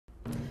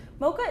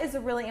MoCA is a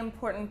really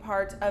important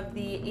part of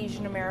the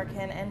Asian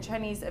American and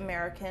Chinese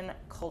American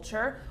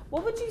culture.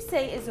 What would you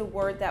say is a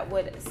word that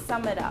would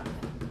sum it up?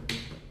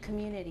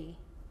 Community.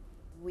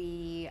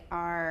 We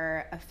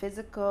are a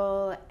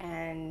physical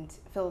and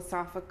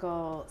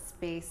philosophical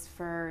space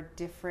for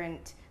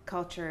different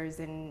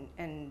cultures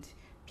and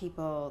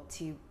people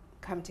to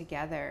come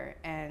together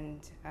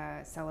and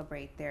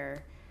celebrate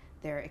their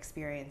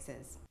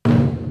experiences.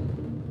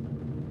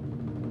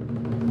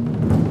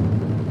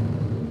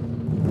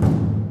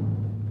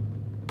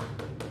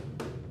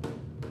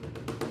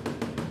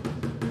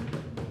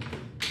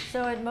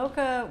 So at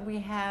MoCA we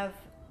have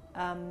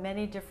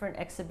many different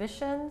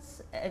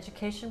exhibitions,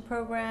 education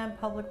program,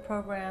 public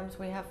programs.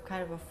 We have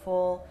kind of a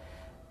full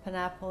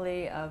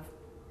panoply of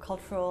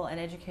cultural and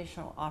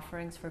educational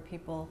offerings for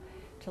people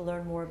to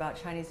learn more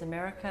about Chinese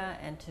America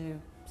and to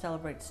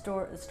celebrate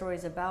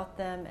stories about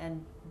them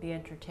and be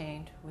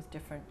entertained with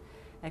different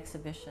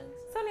exhibitions.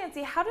 So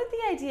Nancy, how did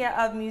the idea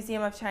of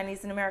Museum of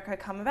Chinese in America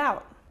come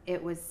about?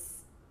 It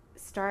was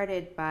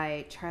started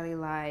by Charles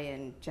Laiand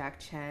and Jack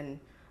Chen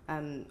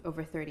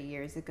over 30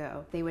 years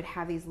ago. They would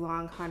have these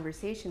long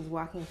conversations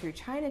walking through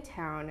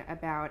Chinatown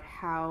about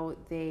how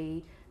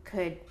they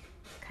could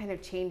kind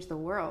of change the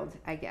world,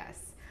 I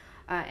guess.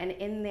 And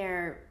in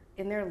their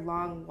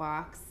long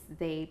walks,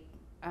 they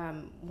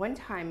one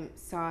time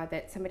saw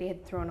that somebody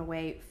had thrown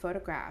away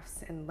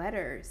photographs and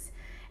letters,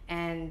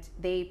 and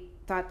they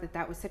thought that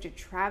that was such a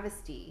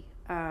travesty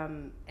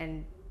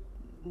and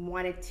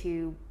wanted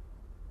to,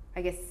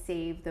 I guess,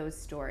 save those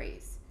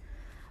stories.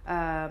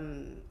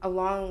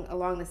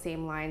 Along the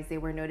same lines, they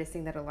were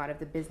noticing that a lot of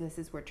the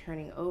businesses were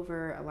turning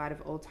over, a lot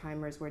of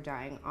old-timers were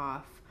dying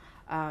off,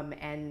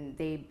 and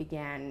they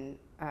began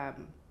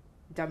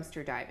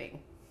dumpster diving.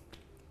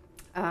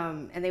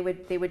 And they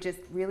would just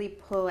really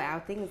pull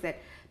out things that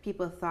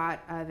people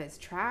thought of as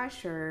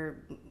trash or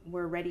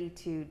were ready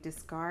to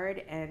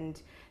discard,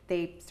 and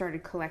they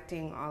started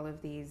collecting all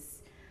of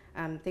these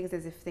things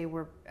as if they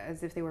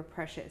were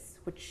precious,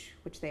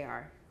 which they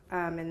are.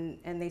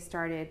 And they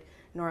started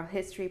an oral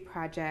history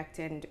project,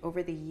 and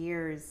over the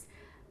years,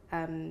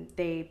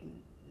 they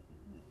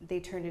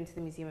turned into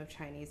the Museum of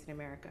Chinese in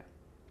America.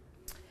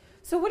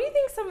 So what do you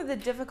think some of the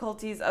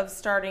difficulties of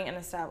starting an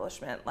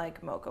establishment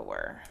like MoCA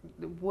were?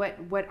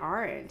 What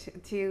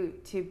aren't? To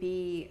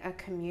be a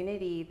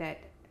community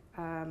that,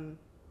 I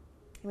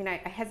mean, I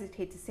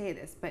hesitate to say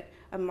this, but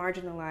a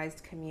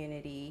marginalized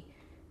community,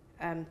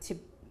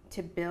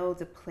 to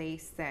build a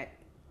place that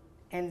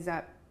ends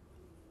up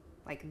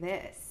like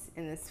this,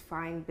 in this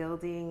fine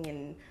building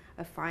in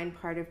a fine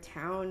part of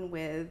town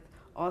with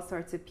all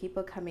sorts of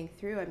people coming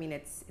through. I mean,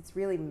 it's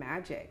really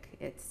magic.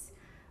 It's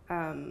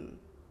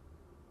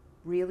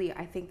really,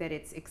 I think that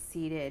it's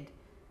exceeded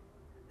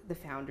the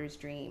founders'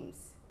 dreams.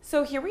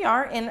 So here we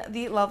are in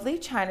the lovely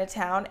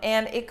Chinatown,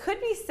 and it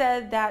could be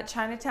said that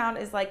Chinatown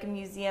is like a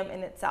museum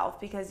in itself,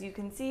 because you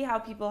can see how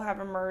people have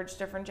emerged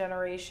different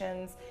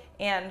generations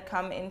and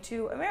come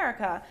into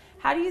America.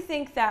 How do you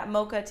think that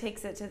MoCA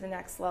takes it to the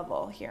next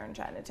level here in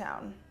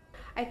Chinatown?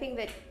 I think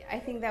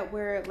that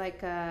we're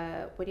like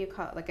a, what do you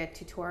call it, like a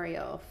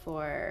tutorial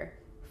for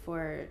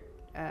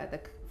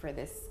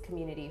this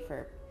community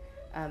for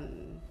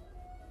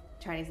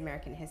Chinese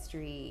American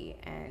history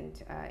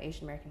and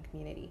Asian American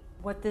community.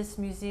 What this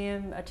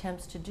museum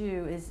attempts to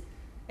do is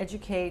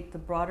educate the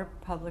broader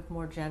public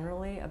more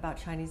generally about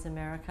Chinese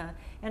America,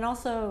 and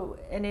also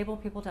enable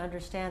people to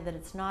understand that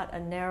it's not a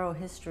narrow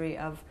history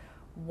of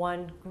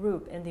one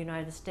group in the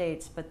United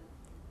States, but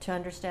to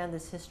understand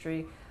this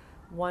history,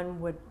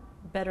 one would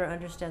better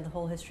understand the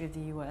whole history of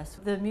the U.S.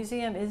 The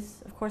museum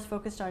is, of course,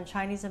 focused on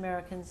Chinese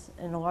Americans,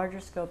 in a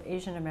larger scope,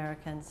 Asian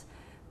Americans,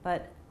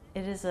 but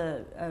it is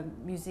a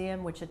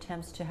museum which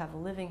attempts to have a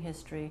living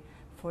history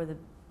for the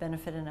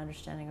benefit and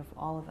understanding of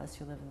all of us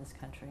who live in this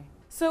country.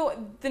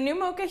 So the new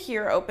MoCA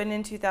here opened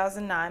in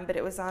 2009, but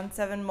it was on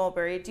 7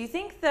 Mulberry. Do you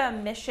think the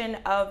mission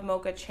of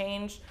MoCA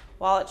changed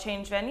while it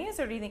changed venues,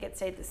 or do you think it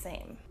stayed the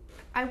same?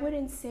 I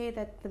wouldn't say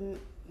that the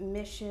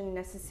mission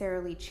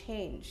necessarily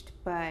changed,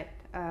 but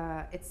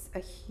it's a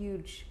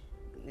huge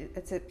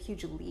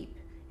leap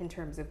in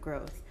terms of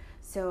growth.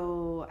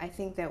 So I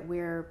think that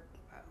we're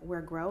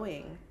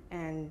growing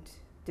and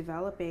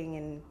developing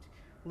and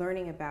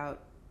learning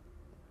about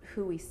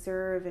who we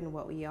serve and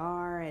what we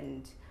are,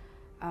 and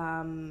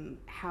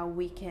how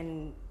we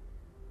can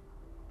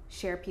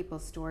share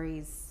people's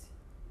stories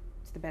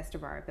to the best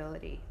of our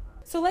ability.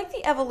 So like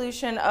the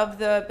evolution of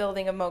the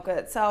building of MoCA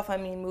itself, I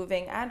mean,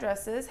 moving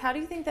addresses, how do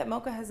you think that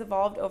MoCA has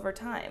evolved over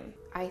time?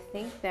 I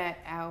think that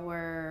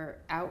our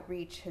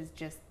outreach has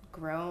just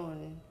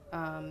grown,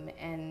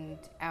 and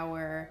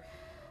our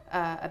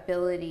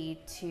ability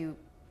to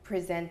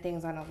present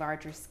things on a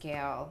larger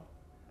scale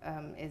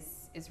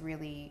is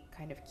really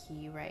kind of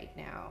key right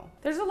now.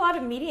 There's a lot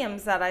of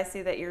mediums that I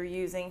see that you're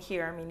using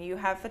here. I mean, you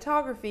have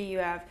photography, you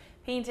have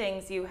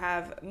paintings, you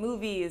have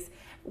movies.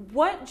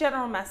 What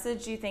general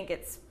message do you think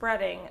it's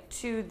spreading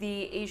to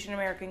the Asian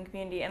American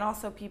community and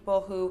also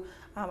people who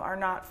are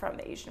not from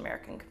the Asian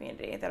American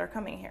community that are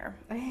coming here?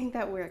 I think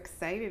that we're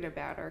excited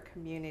about our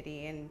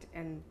community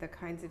and the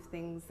kinds of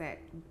things that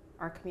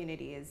our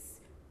community is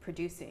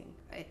producing.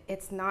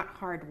 It's not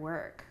hard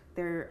work.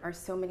 There are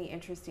so many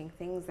interesting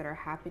things that are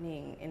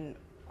happening in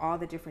all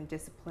the different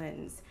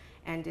disciplines,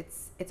 and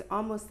it's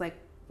almost like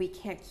we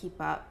can't keep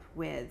up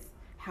with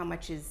how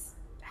much is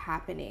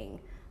happening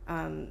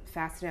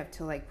fast enough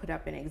to like put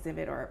up an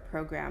exhibit or a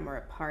program or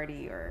a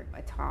party or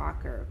a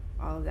talk or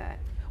all of that.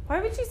 Why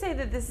would you say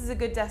that this is a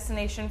good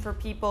destination for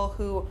people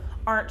who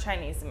aren't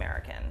Chinese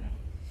American?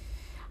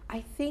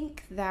 I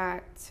think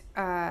that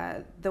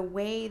the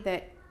way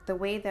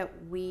that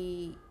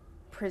we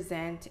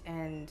present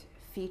and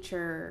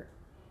feature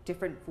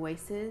different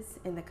voices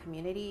in the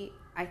community,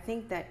 I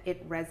think that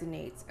it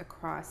resonates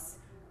across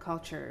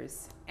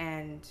cultures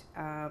and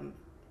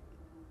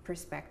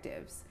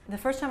perspectives. The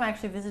first time I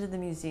actually visited the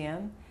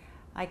museum,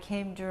 I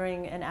came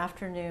during an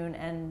afternoon,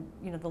 and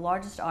the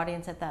largest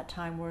audience at that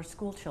time were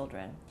school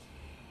children.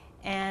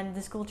 And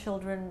the school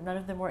children, none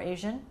of them were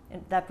Asian.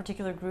 And that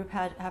particular group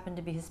happened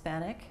to be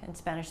Hispanic and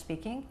Spanish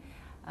speaking,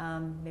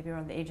 maybe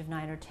around the age of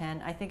 9 or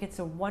 10. I think it's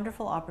a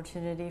wonderful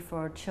opportunity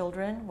for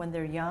children when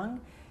they're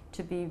young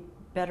to be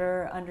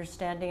better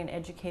understanding and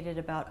educated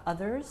about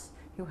others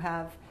who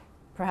have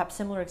perhaps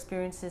similar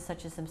experiences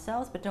such as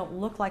themselves, but don't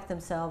look like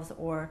themselves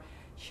or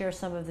share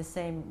some of the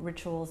same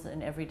rituals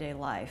in everyday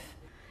life.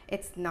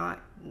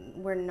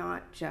 We're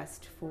not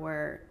just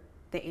for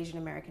the Asian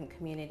American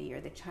community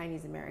or the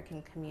Chinese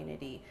American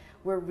community.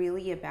 We're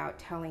really about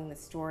telling the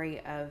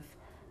story of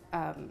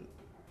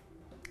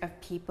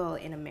people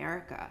in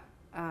America,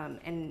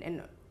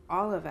 and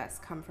all of us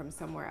come from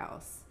somewhere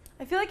else.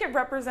 I feel like it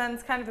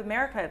represents kind of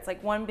America. It's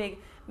like one big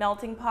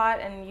melting pot,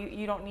 and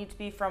you don't need to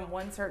be from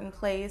one certain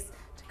place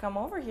to come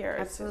over here.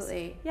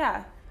 Absolutely.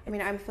 Yeah. I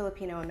mean, I'm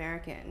Filipino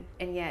American,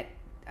 and yet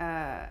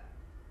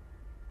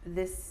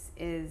this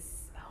is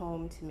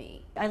home to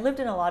me. I lived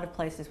in a lot of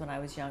places when I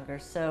was younger,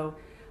 so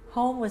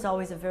home was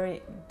always a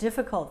very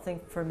difficult thing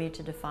for me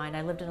to define.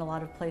 I lived in a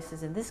lot of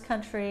places in this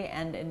country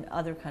and in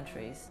other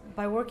countries.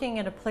 By working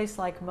at a place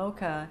like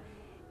MoCA,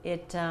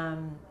 it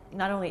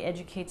not only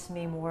educates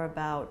me more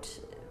about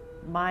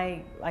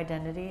my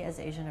identity as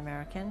Asian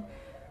American,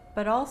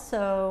 but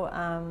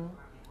also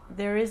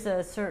there is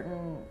a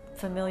certain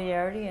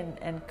familiarity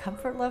and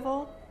comfort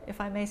level,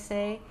 if I may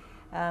say,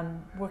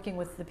 working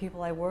with the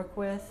people I work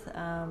with,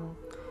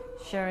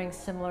 sharing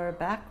similar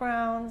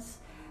backgrounds,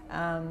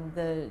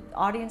 the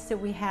audience that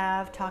we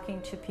have, talking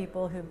to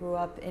people who grew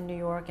up in New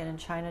York and in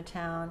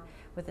Chinatown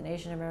with an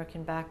Asian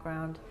American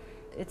background.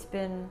 It's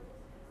been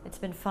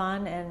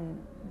fun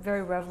and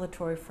very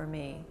revelatory for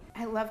me.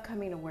 I love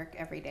coming to work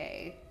every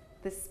day.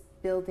 This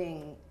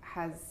building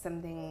has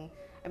something,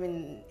 I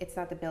mean, it's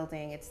not the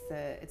building, it's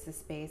the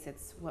space,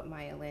 it's what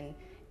Maya Lin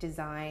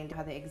designed,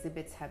 how the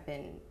exhibits have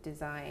been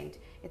designed.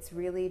 It's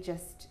really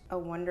just a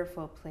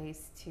wonderful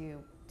place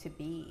to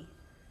be.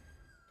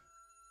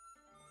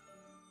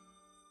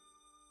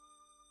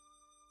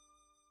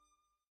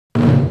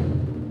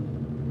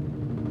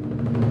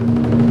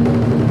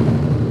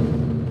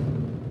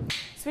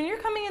 So when you're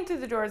coming in through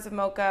the doors of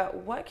MoCA,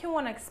 what can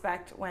one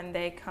expect when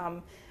they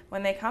come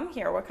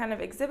here? What kind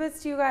of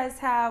exhibits do you guys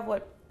have?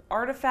 What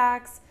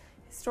artifacts,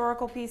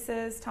 historical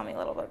pieces? Tell me a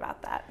little bit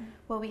about that.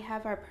 Well, we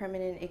have our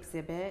permanent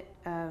exhibit,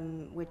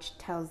 which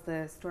tells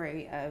the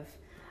story of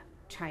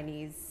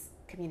Chinese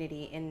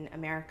community in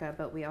America,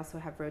 but we also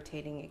have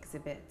rotating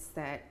exhibits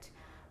that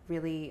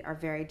really are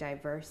very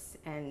diverse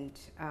and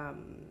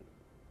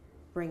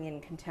bring in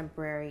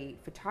contemporary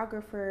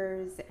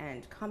photographers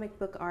and comic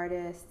book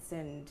artists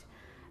and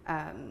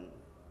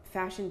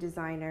fashion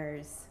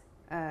designers.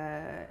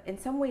 In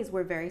some ways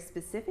we're very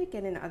specific,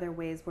 and in other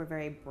ways we're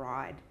very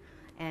broad.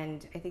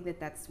 And I think that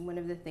that's one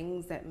of the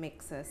things that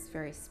makes us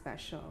very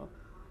special,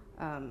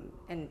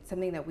 and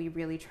something that we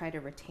really try to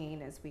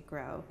retain as we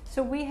grow.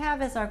 So we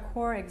have as our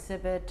core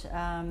exhibit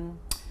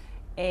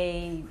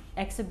a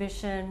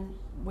exhibition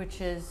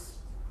which is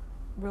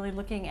really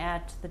looking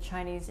at the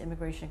Chinese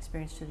immigration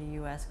experience to the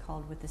U.S.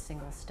 called With the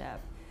Single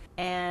Step.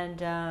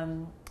 And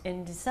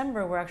in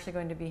December, we're actually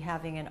going to be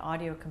having an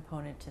audio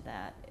component to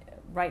that.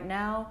 Right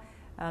now,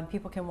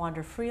 people can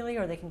wander freely,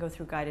 or they can go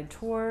through guided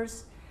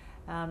tours.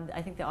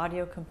 I think the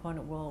audio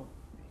component will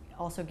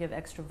also give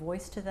extra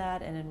voice to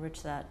that and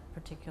enrich that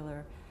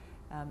particular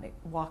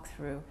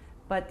walkthrough.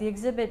 But the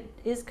exhibit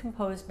is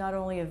composed not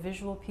only of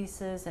visual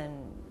pieces and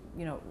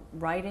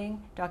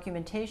writing,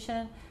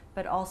 documentation,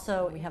 but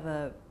also we have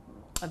a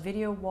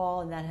video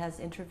wall, and that has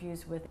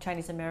interviews with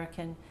Chinese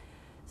Americans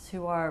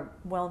who are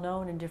well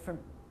known in different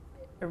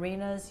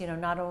arenas.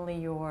 Not only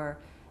your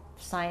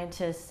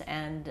scientists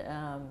and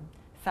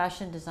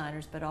fashion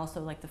designers, but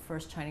also like the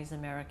first Chinese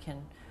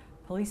American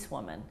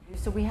policewoman.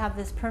 So we have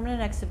this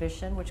permanent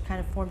exhibition, which kind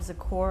of forms the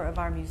core of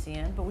our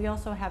museum, but we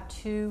also have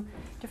 2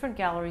 different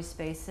gallery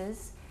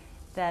spaces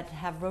that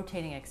have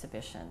rotating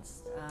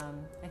exhibitions.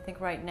 I think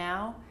right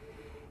now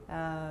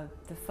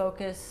the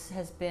focus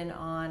has been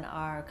on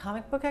our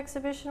comic book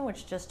exhibition,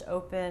 which just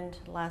opened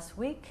last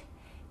week.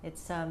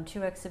 It's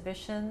 2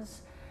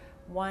 exhibitions,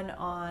 one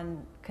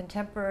on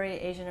contemporary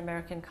Asian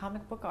American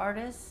comic book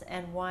artists,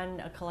 and one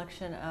a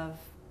collection of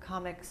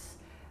comics,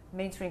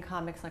 mainstream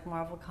comics like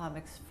Marvel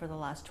Comics for the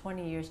last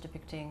 20 years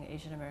depicting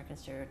Asian American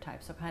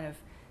stereotypes. So kind of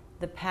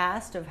the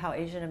past of how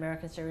Asian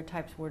American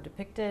stereotypes were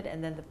depicted,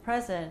 and then the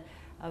present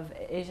of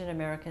Asian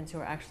Americans who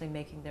are actually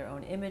making their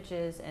own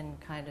images and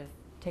kind of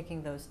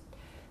taking those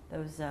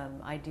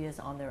ideas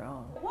on their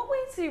own. What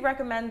ways do you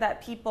recommend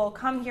that people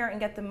come here and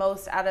get the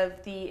most out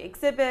of the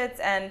exhibits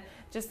and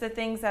just the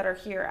things that are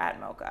here at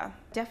MoCA?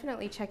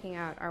 Definitely checking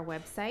out our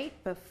website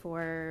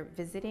before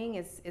visiting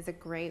is a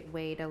great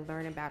way to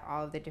learn about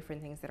all of the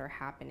different things that are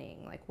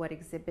happening, like what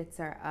exhibits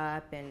are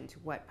up and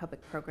what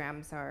public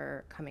programs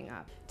are coming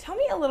up. Tell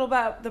me a little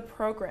about the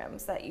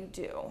programs that you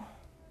do.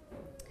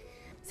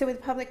 So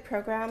with public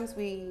programs,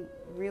 we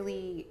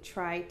really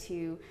try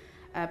to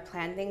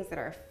plan things that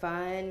are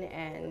fun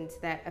and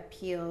that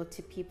appeal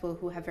to people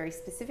who have very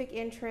specific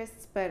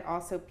interests, but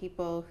also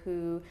people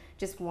who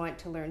just want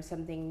to learn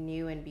something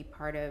new and be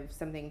part of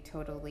something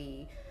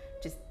totally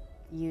just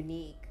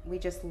unique. We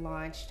just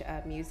launched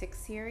a music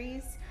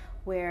series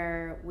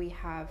where we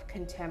have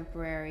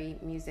contemporary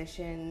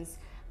musicians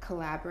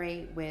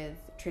collaborate with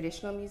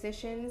traditional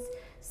musicians.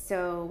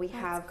 So we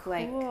have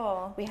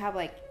cool.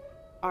 like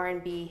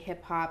R&B,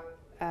 hip hop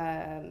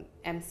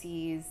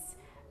MCs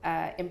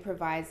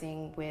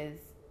improvising with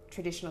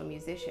traditional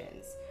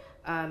musicians.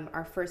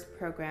 Our first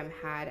program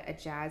had a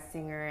jazz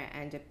singer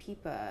and a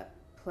pipa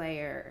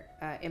player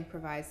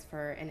improvise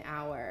for an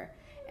hour,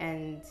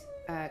 and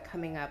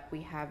coming up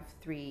we have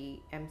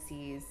 3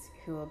 MCs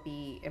who will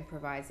be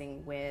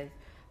improvising with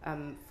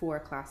 4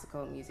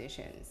 classical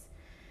musicians.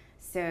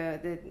 So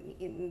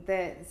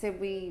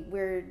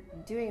we're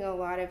doing a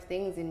lot of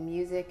things in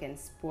music and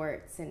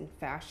sports and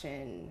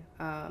fashion,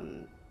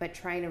 but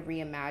trying to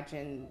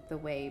reimagine the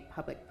way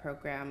public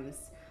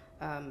programs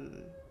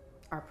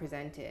are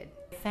presented.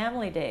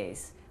 Family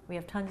days. We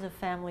have tons of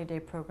family day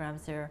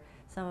programs there.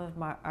 Some of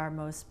them are our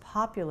most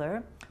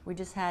popular. We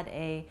just had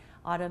a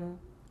autumn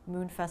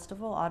moon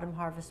festival, autumn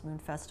harvest moon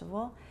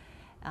festival.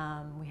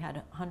 We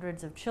had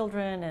hundreds of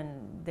children,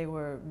 and they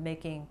were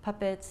making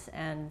puppets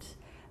and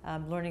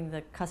learning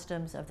the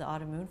customs of the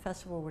Autumn Moon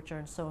Festival, which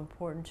are so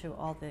important to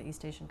all the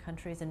East Asian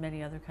countries and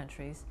many other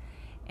countries.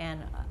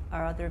 And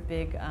our other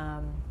big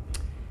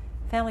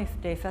Family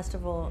Day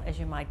festival, as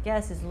you might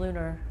guess, is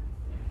Lunar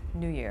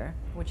New Year,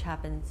 which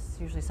happens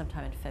usually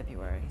sometime in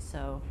February.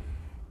 So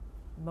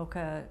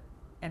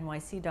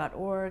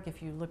MoCANYC.org,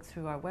 if you look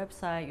through our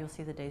website, you'll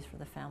see the days for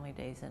the family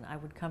days, and I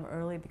would come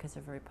early because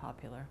they're very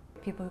popular.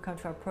 People who come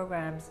to our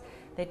programs,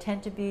 they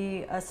tend to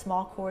be a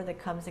small core that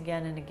comes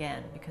again and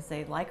again because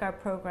they like our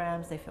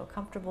programs, they feel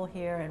comfortable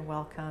here and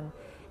welcome,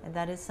 and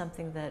that is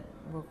something that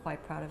we're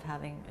quite proud of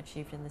having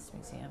achieved in this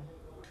museum.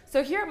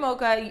 So here at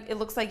MoCA, it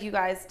looks like you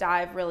guys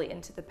dive really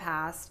into the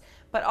past,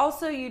 but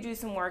also you do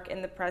some work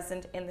in the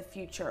present and the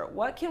future.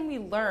 What can we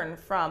learn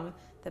from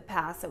the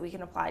past that we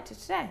can apply to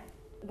today?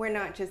 We're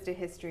not just a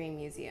history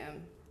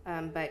museum,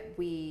 but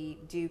we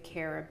do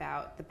care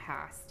about the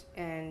past,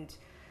 and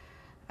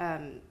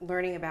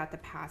learning about the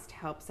past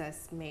helps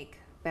us make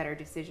better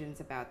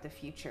decisions about the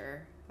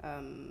future.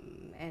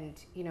 And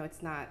you know,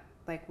 it's not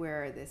like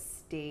we're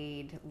this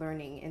staid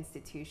learning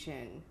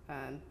institution,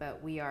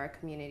 but we are a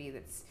community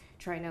that's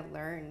trying to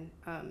learn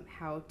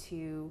how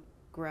to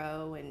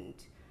grow and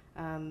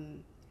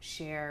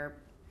share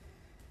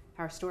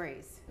our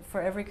stories.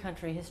 For every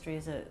country, history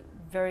is a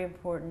very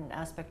important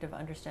aspect of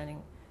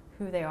understanding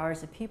who they are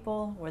as a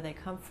people, where they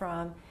come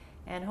from,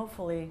 and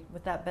hopefully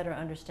with that better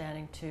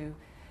understanding to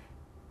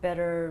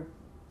better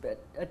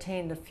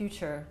attain the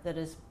future that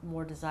is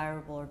more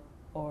desirable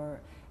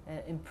or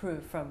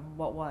improved from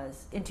what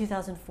was. In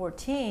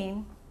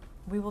 2014,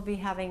 we will be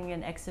having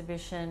an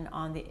exhibition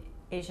on the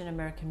Asian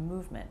American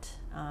movement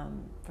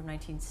from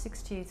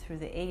 1960 through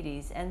the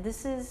 80s, and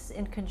this is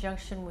in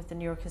conjunction with the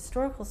New York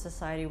Historical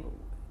Society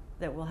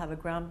that will have a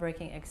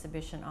groundbreaking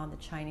exhibition on the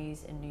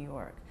Chinese in New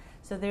York.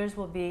 So theirs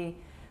will be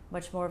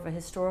much more of a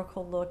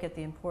historical look at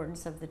the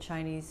importance of the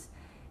Chinese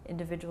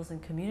individuals and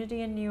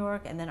community in New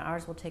York, and then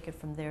ours will take it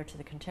from there to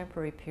the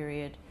contemporary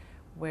period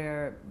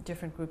where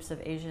different groups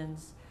of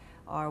Asians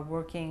are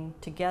working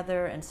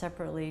together and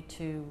separately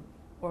to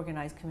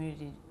organize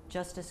community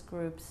justice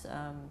groups,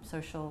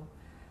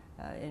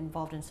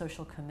 involved in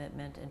social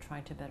commitment and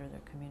trying to better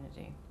their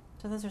community.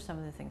 So those are some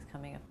of the things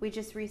coming up. We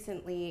just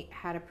recently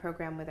had a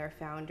program with our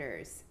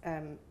founders,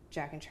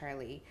 Jack and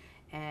Charlie,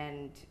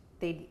 and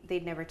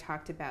they'd never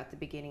talked about the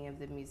beginning of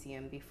the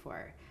museum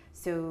before.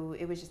 So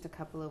it was just a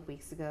couple of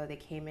weeks ago, they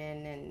came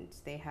in and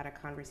they had a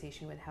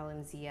conversation with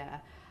Helen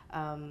Zia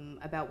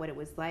about what it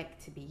was like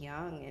to be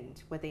young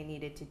and what they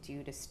needed to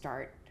do to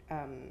start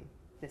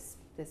this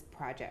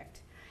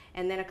project.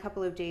 And then a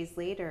couple of days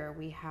later,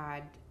 we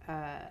had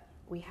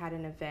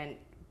an event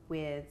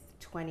with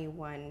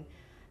 21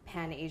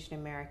 Pan-Asian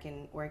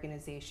American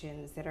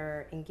organizations that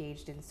are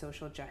engaged in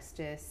social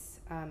justice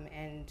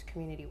and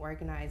community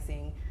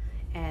organizing.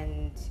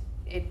 And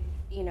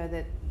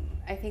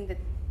I think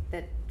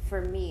that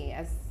for me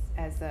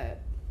as a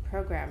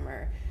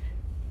programmer,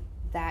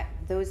 that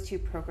those two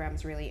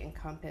programs really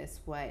encompass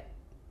what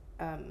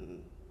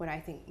I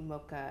think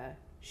MoCA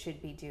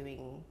should be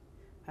doing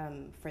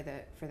for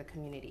the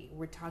community.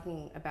 We're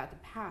talking about the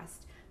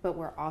past, but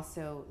we're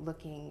also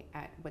looking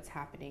at what's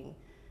happening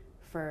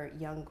for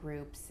young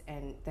groups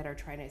and that are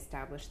trying to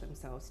establish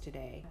themselves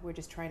today. We're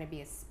just trying to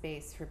be a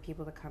space for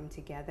people to come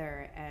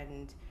together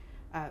and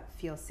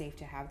feel safe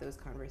to have those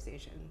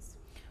conversations.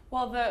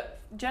 Well, the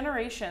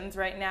generations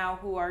right now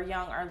who are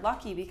young are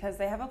lucky because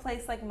they have a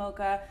place like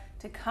MoCA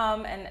to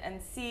come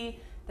and see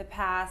the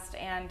past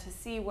and to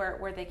see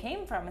where they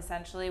came from,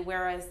 essentially,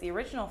 whereas the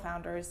original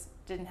founders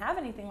didn't have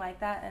anything like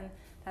that, and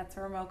that's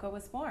where MoCA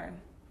was born.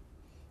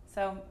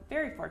 So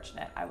very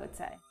fortunate, I would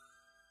say.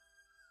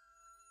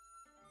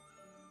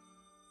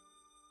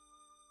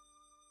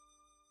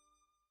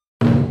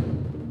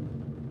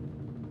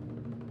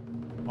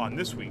 On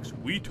this week's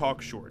We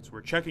Talk Shorts, we're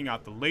checking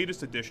out the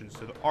latest additions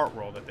to the art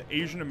world at the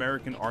Asian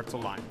American Arts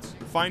Alliance.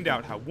 Find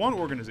out how one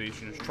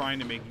organization is trying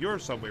to make your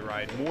subway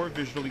ride more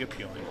visually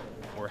appealing.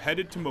 We're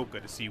headed to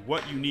MoCA to see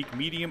what unique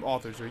medium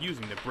authors are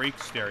using to break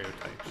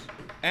stereotypes.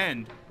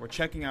 And we're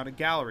checking out a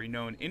gallery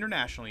known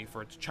internationally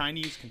for its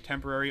Chinese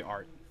contemporary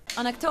art.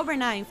 On October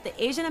 9th,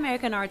 the Asian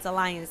American Arts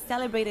Alliance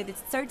celebrated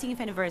its 13th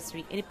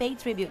anniversary and it paid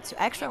tribute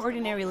to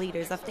extraordinary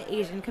leaders of the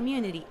Asian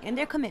community and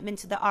their commitment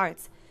to the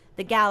arts.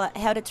 The gala,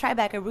 held at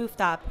Tribeca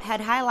Rooftop, had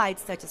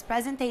highlights such as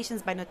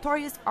presentations by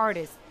notorious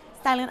artists,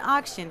 silent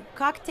auction,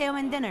 cocktail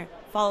and dinner,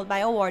 followed by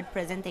award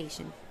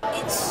presentation.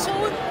 It's so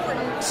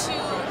important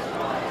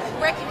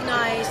to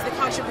recognize the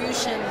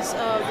contributions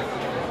of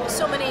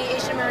so many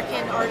Asian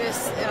American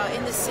artists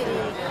in the city.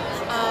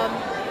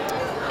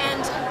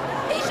 And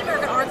Asian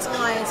American Arts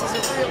Alliance is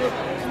a real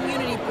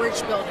community bridge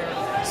builder.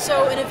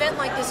 So an event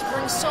like this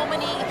brings so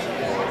many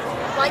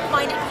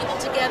like-minded people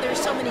together,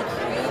 so many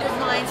creative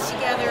minds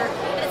together,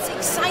 and it's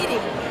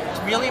exciting. It's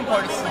really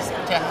important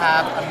to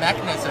have a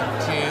mechanism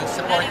to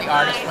support the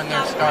artists when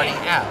they're starting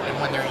out and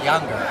when they're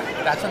younger.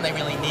 That's when they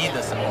really need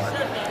the support.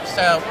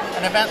 So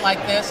an event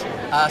like this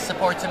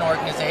supports an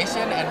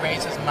organization and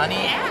raises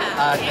money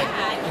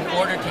in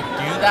order to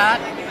do that,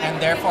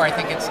 and therefore I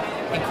think it's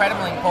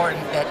incredibly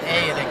important that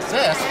A, it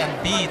exists, and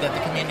B, that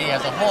the community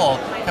as a whole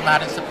come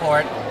out and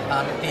support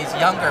these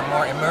younger,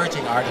 more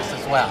emerging artists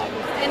as well.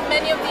 In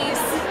many of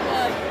these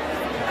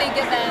big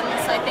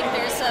events, I think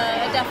there's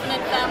a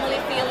definite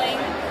family feeling.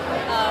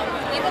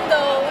 Even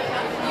though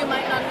you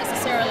might not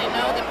necessarily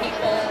know the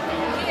people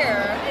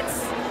here,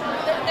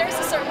 there's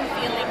a certain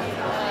feeling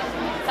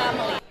of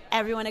family.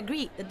 Everyone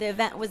agreed that the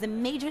event was a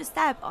major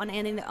step on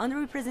ending the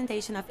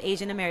underrepresentation of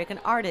Asian American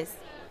artists.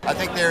 I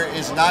think there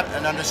is not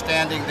an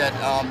understanding that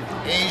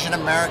Asian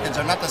Americans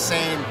are not the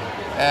same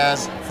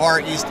as Far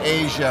East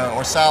Asia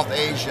or South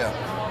Asia.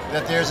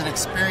 That there's an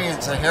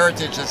experience, a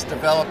heritage that's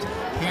developed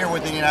here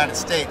within the United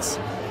States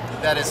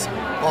that is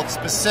both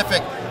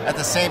specific at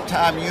the same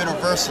time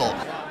universal.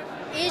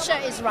 Asia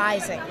is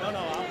rising.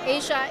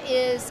 Asia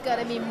is going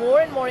to be more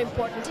and more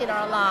important in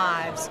our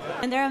lives.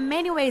 And there are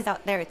many ways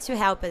out there to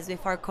help us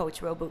with our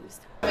cultural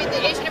boost.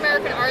 The Asian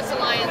American Arts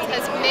Alliance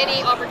has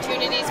many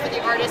opportunities for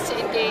the artists to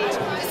engage.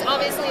 This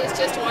obviously is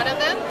just one of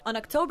them. On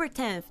October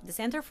 10th, the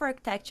Center for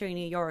Architecture in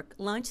New York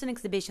launched an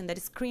exhibition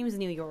that screams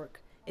New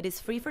York. It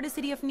is free for the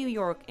city of New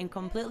York and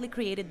completely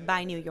created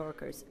by New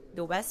Yorkers.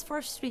 The West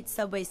 4th Street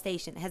subway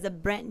station has a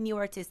brand new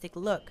artistic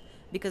look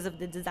because of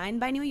the Design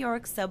by New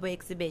York subway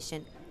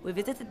exhibition. We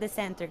visited the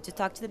center to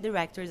talk to the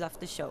directors of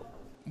the show.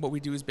 What we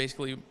do is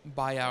basically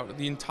buy out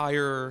the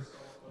entire,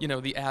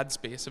 the ad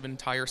space of an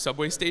entire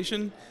subway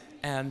station.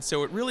 And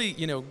so it really,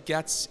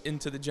 gets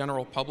into the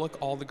general public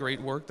all the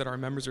great work that our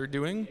members are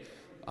doing.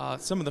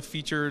 Some of the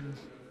featured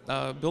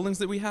buildings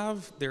that we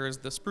have, there is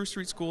the Spruce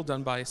Street School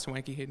done by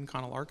Swanky Hayden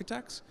Connell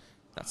Architects.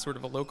 That's sort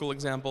of a local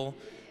example.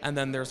 And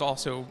then there's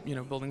also,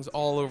 buildings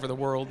all over the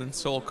world in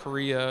Seoul,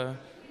 Korea,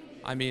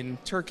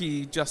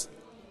 Turkey, just,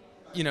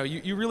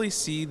 you really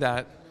see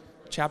that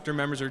chapter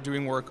members are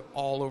doing work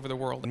all over the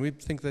world. And we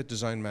think that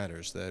design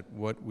matters, that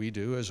what we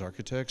do as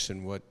architects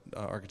and what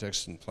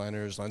architects and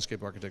planners,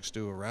 landscape architects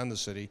do around the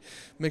city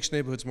makes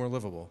neighborhoods more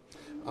livable.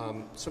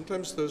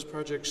 Sometimes those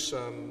projects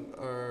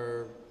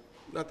are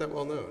not that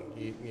well known.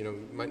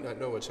 You might not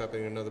know what's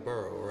happening in another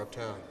borough or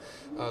uptown.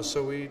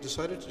 So we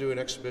decided to do an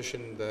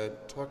exhibition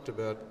that talked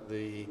about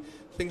the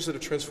things that are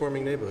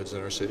transforming neighborhoods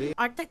in our city.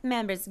 Architect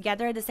members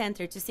gather at the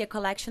center to see a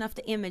collection of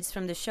the images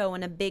from the show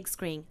on a big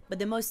screen. But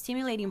the most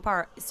stimulating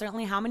part is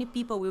certainly how many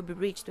people will be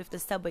reached with the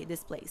subway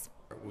displays.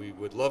 we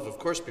would love, of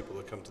course, people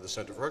to come to the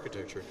Center for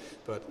Architecture,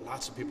 but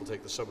lots of people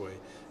take the subway.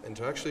 And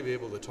to actually be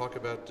able to talk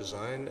about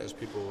design as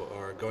people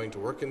are going to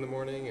work in the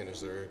morning and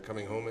as they're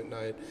coming home at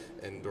night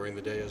and during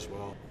the day as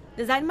well.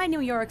 Design by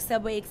New York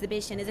Subway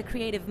exhibition is a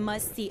creative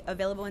must-see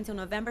available until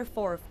November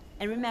 4th.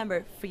 And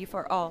remember, free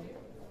for all.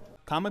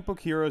 Comic book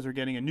heroes are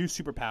getting a new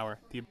superpower,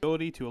 the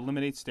ability to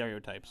eliminate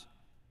stereotypes.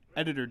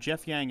 Editor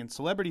Jeff Yang and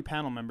celebrity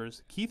panel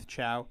members Keith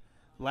Chow,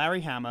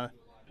 Larry Hama,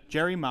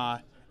 Jerry Ma,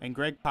 and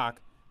Greg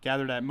Pak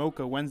gathered at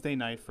MoCA Wednesday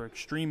night for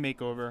Extreme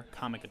Makeover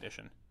Comic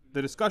Edition.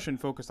 The discussion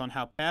focused on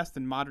how past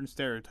and modern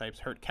stereotypes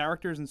hurt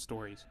characters and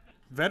stories.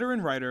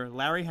 Veteran writer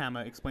Larry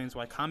Hama explains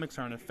why comics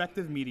are an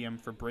effective medium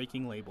for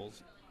breaking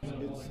labels.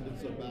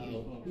 It's about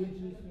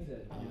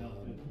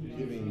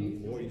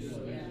giving voice to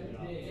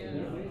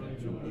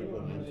people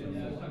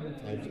and types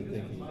of thinking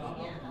that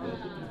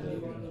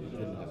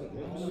didn't have a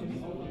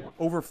voice.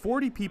 Over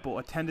 40 people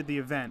attended the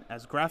event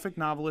as graphic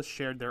novelists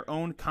shared their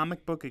own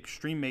comic book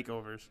extreme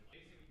makeovers.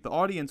 The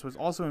audience was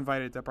also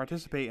invited to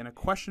participate in a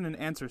question and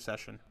answer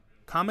session.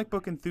 Comic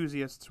book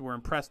enthusiasts were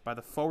impressed by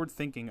the forward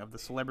thinking of the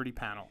celebrity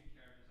panel.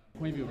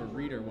 Point of view of a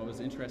reader, what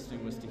was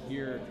interesting was to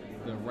hear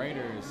the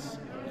writers,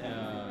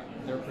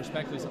 their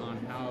perspectives on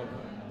how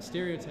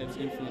stereotypes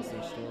influence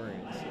their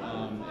stories,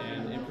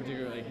 and in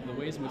particular, like, the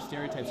ways in which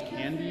stereotypes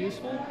can be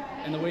useful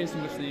and the ways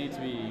in which they need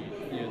to be,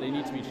 they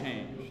need to be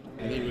changed.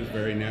 I think it was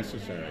very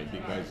necessary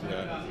because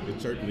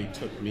it certainly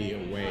took me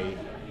away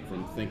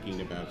from thinking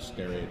about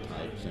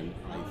stereotypes, and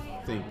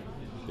I think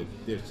that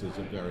this is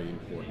a very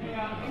important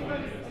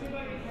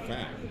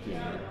fact.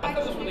 I thought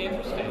it was really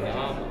interesting,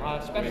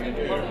 especially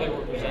the part they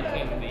were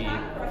presenting the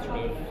sort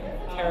of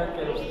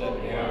characters that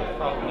were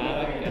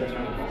problematic and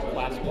sort of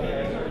classical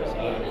characters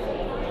of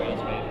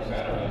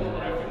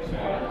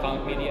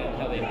comic media and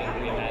how they've been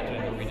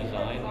reimagined or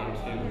redesigned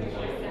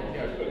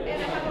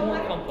into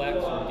more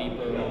complex or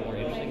deeper or more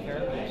interesting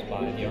characters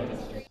by the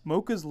artists.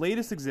 MoCA's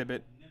latest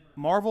exhibit,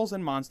 Marvels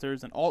and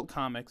Monsters and Alt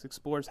Comics,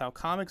 explores how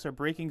comics are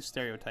breaking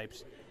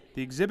stereotypes.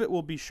 The exhibit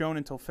will be shown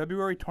until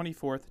February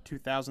 24th,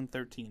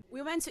 2013.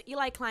 We went to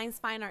Eli Klein's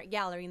Fine Art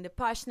Gallery in the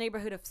posh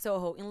neighborhood of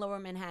Soho in Lower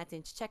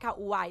Manhattan to check out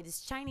why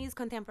this Chinese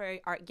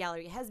contemporary art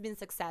gallery has been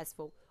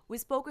successful. We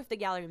spoke with the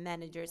gallery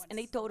managers, and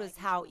they told us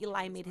how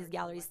Eli made his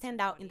gallery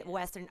stand out in the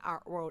Western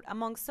art world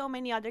among so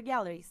many other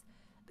galleries.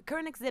 The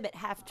current exhibit,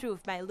 Half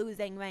Truth by Lu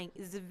Zhengwang,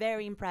 is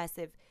very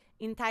impressive,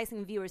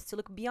 enticing viewers to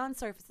look beyond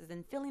surfaces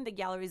and filling the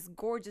gallery's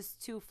gorgeous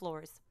 2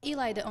 floors.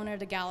 Eli, the owner of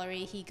the gallery,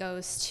 he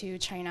goes to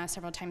China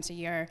several times a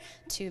year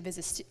to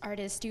visit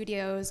artist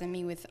studios and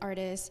meet with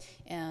artists,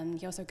 and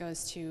he also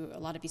goes to a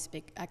lot of these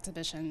big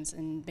exhibitions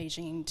in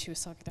Beijing to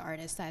select the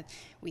artists that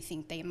we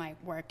think they might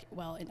work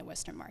well in the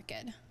Western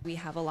market. We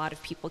have a lot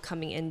of people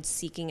coming in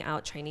seeking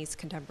out Chinese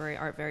contemporary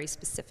art very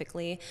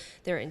specifically.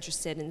 They're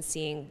interested in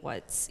seeing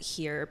what's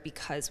here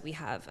because we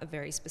have a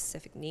very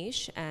specific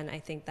niche, and I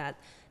think that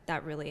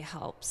really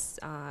helps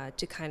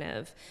to kind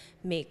of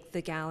make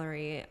the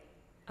gallery,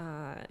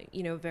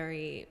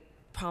 very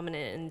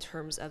prominent in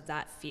terms of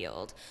that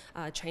field.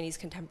 Chinese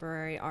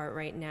contemporary art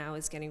right now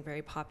is getting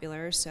very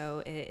popular,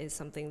 so it is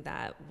something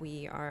that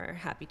we are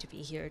happy to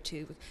be here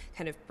to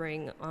kind of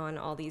bring on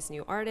all these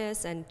new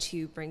artists and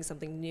to bring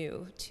something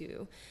new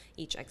to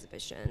each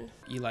exhibition.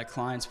 Eli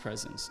Klein's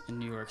presence in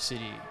New York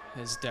City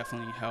has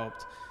definitely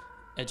helped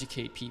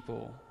educate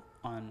people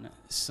on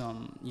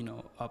some,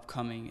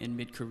 upcoming and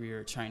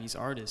mid-career Chinese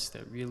artists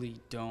that really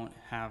don't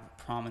have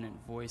prominent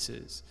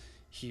voices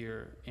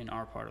here in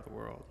our part of the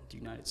world, the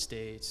United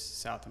States,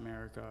 South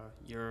America,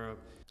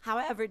 Europe.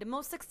 However, the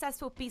most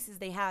successful pieces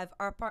they have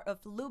are part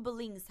of Lou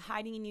Belling's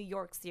Hiding in New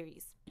York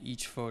series.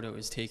 Each photo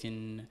is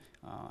taken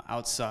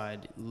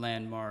outside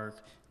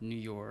landmark New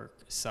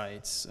York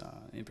sites,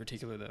 in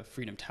particular the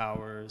Freedom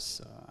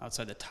Towers,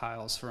 outside the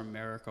Tiles for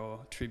America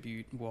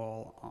tribute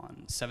wall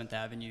on 7th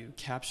Avenue,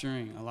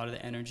 capturing a lot of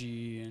the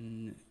energy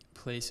and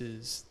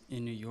places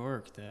in New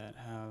York that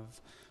have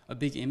a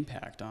big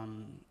impact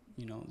on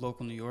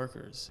local New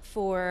Yorkers.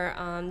 For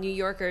New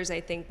Yorkers,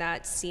 I think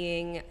that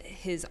seeing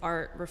his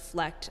art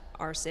reflect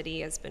our city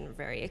has been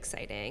very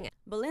exciting.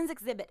 Berlin's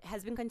exhibit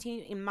has been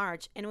continued in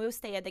March and will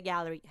stay at the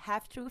gallery.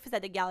 Half Truth is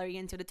at the gallery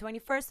until the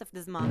 21st of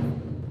this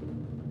month.